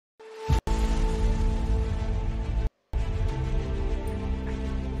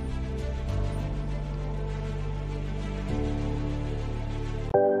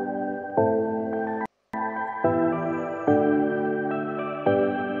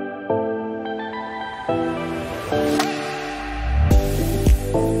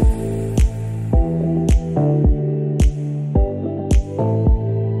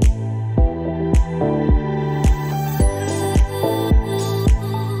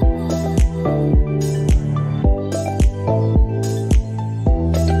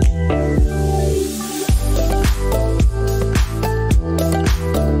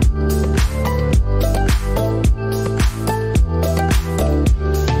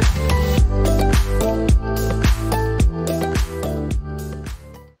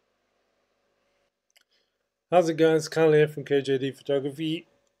How's it guys? Kyle here from KJD Photography.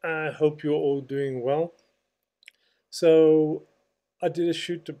 I hope you're all doing well. So I did a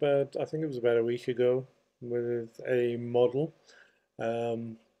shoot I think it was about a week ago with a model.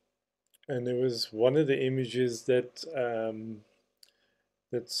 Um, and it was one of the images that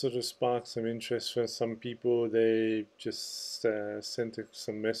sort of sparked some interest for some people. They just sent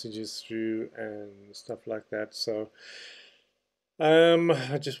some messages through and stuff like that. So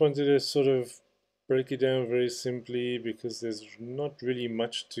I just wanted to sort of break it down very simply because there's not really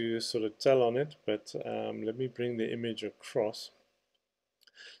much to sort of tell on it, but let me bring the image across.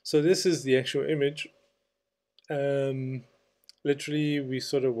 So this is the actual image. Um, Literally, we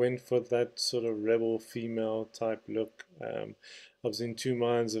sort of went for that sort of rebel female type look. I was in two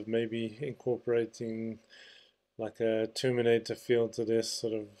minds of maybe incorporating like a Terminator feel to this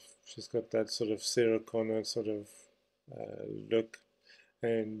sort of. She's got that sort of Sarah Connor sort of look,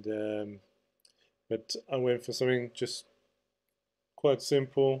 and but I went for something just quite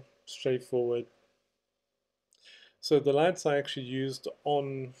simple, straightforward. So the lights I actually used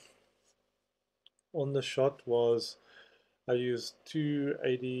on the shot was I used two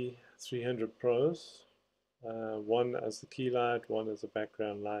AD300 Pros, one as the key light, one as a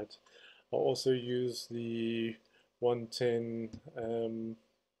background light. I also used the 110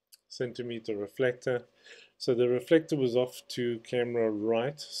 centimeter reflector. So the reflector was off to camera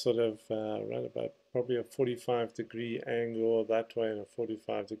right, sort of right about probably a 45-degree angle that way and a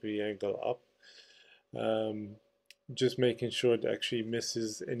 45-degree angle up. Just making sure it actually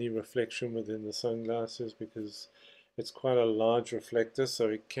misses any reflection within the sunglasses because it's quite a large reflector, so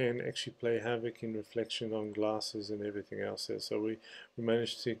it can actually play havoc in reflection on glasses and everything else there. So we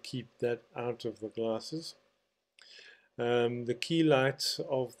managed to keep that out of the glasses. The key light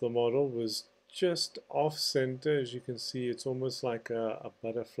of the model was just off center. As you can see, it's almost like a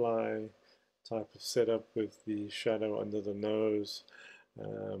butterfly type of setup with the shadow under the nose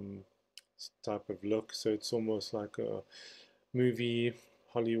type of look. So it's almost like a movie,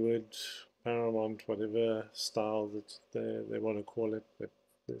 Hollywood, Paramount, whatever style that they want to call it, but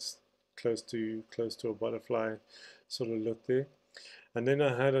it's close to a butterfly sort of look there. And then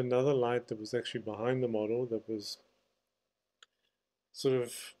I had another light that was actually behind the model that was sort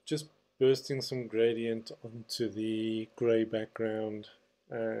of just bursting some gradient onto the gray background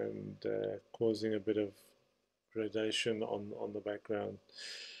and causing a bit of gradation on the background.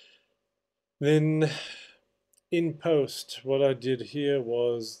 Then in post, what I did here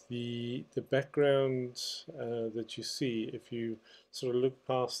was the background that you see. If you sort of look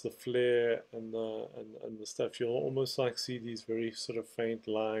past the flare and the stuff, you'll almost like see these very sort of faint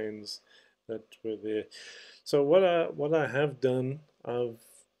lines that were there. So what I have done, I've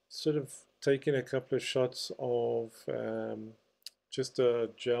sort of taken a couple of shots of just a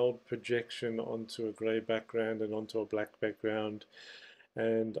gel projection onto a gray background and onto a black background,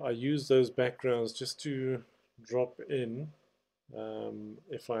 and I use those backgrounds just to drop in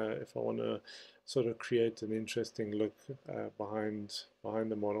if I want to sort of create an interesting look behind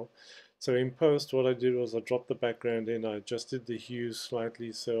the model. So in post, what I did was I dropped the background in, I adjusted the hues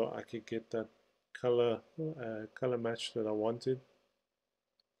slightly so I could get that color match that I wanted,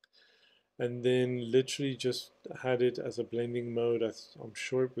 and then literally just had it as a blending mode. I'm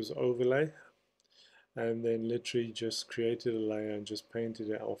sure it was overlay, and then literally just created a layer and just painted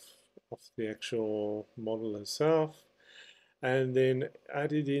it off the actual model itself, and then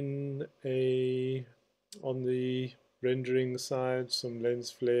added in on the rendering side some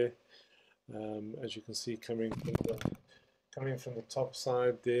lens flare, as you can see coming from the top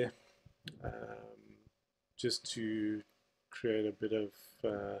side there, just to create a bit of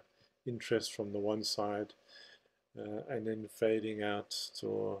interest from the one side, and then fading out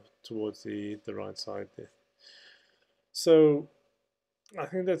towards the right side there. So I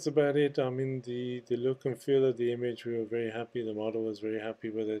think that's about it. I mean, the look and feel of the image, we were very happy. The model was very happy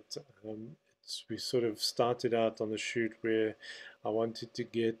with it. We sort of started out on the shoot where I wanted to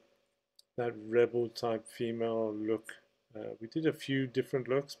get that rebel type female look. We did a few different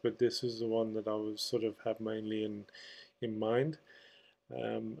looks, but this is the one that I was sort of have mainly in mind.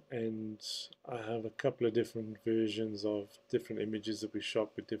 And I have a couple of different versions of different images that we shot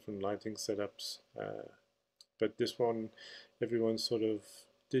with different lighting setups. But this one, everyone sort of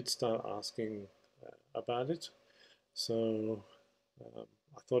did start asking about it. So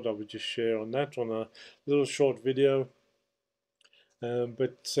I thought I would just share on that on a little short video.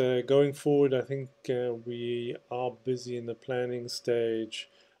 But going forward, I think we are busy in the planning stage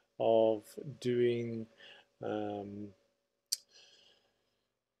of doing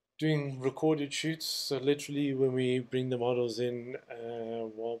recorded shoots. So literally when we bring the models in,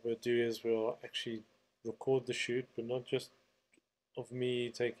 what we'll do is we'll actually record the shoot, but not just of me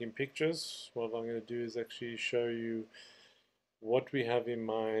taking pictures. What I'm going to do is actually show you what we have in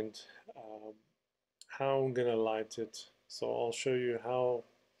mind, how I'm going to light it. So I'll show you how,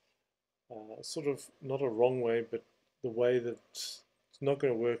 sort of not a wrong way, but the way that it's not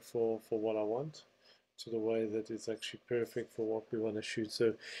going to work for what I want, to the way that it's actually perfect for what we want to shoot.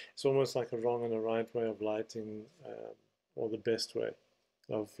 So it's almost like a wrong and a right way of lighting, or the best way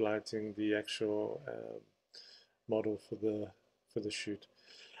of lighting the actual model for the shoot.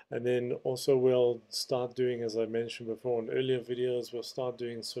 And then also we'll start doing, as I mentioned before in earlier videos, we'll start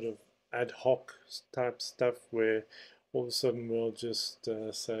doing sort of ad hoc type stuff where all of a sudden we'll just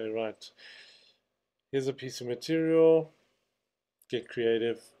say, right, here's a piece of material, get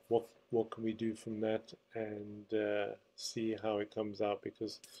creative, what can we do from that, and see how it comes out,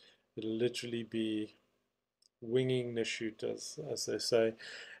 because it'll literally be winging the shoot, as they say,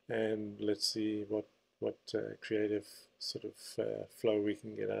 and let's see what creative sort of flow we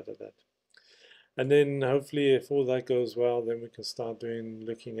can get out of that. And then hopefully, if all that goes well, then we can start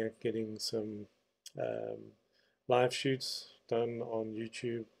looking at getting some live shoots done on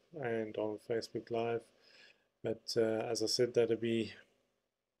YouTube and on Facebook Live. But as I said, that'll be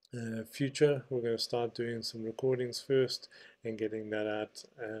future. We're going to start doing some recordings first and getting that out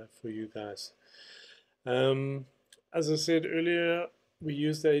for you guys. As I said earlier, we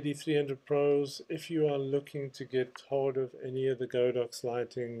use the AD300 Pros. If you are looking to get hold of any of the Godox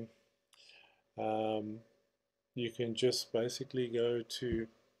lighting, you can just basically go to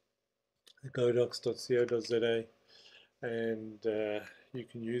godox.co.za and you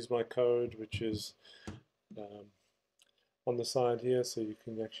can use my code, which is on the side here, so you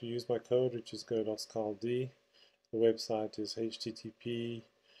can actually use my code, which is GodoxCALD. The website is https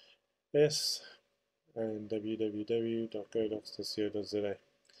and www.godox.co.za.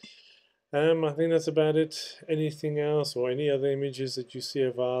 I think that's about it. Anything else or any other images that you see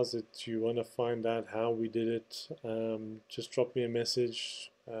of ours that you want to find out how we did it, just drop me a message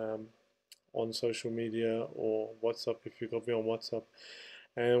on social media or WhatsApp if you got me on WhatsApp,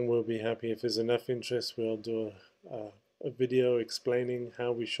 and we'll be happy. If there's enough interest, we'll do a video explaining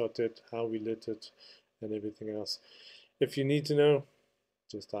how we shot it, how we lit it, and everything else. If you need to know,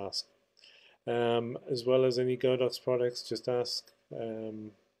 just ask. As well as any Godox products, just ask.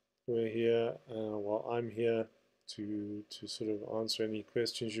 We're here, well, I'm here to sort of answer any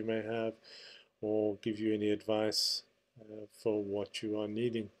questions you may have or give you any advice for what you are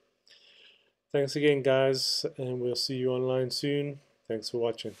needing. Thanks again, guys, and we'll see you online soon. Thanks for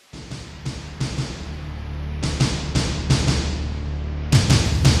watching.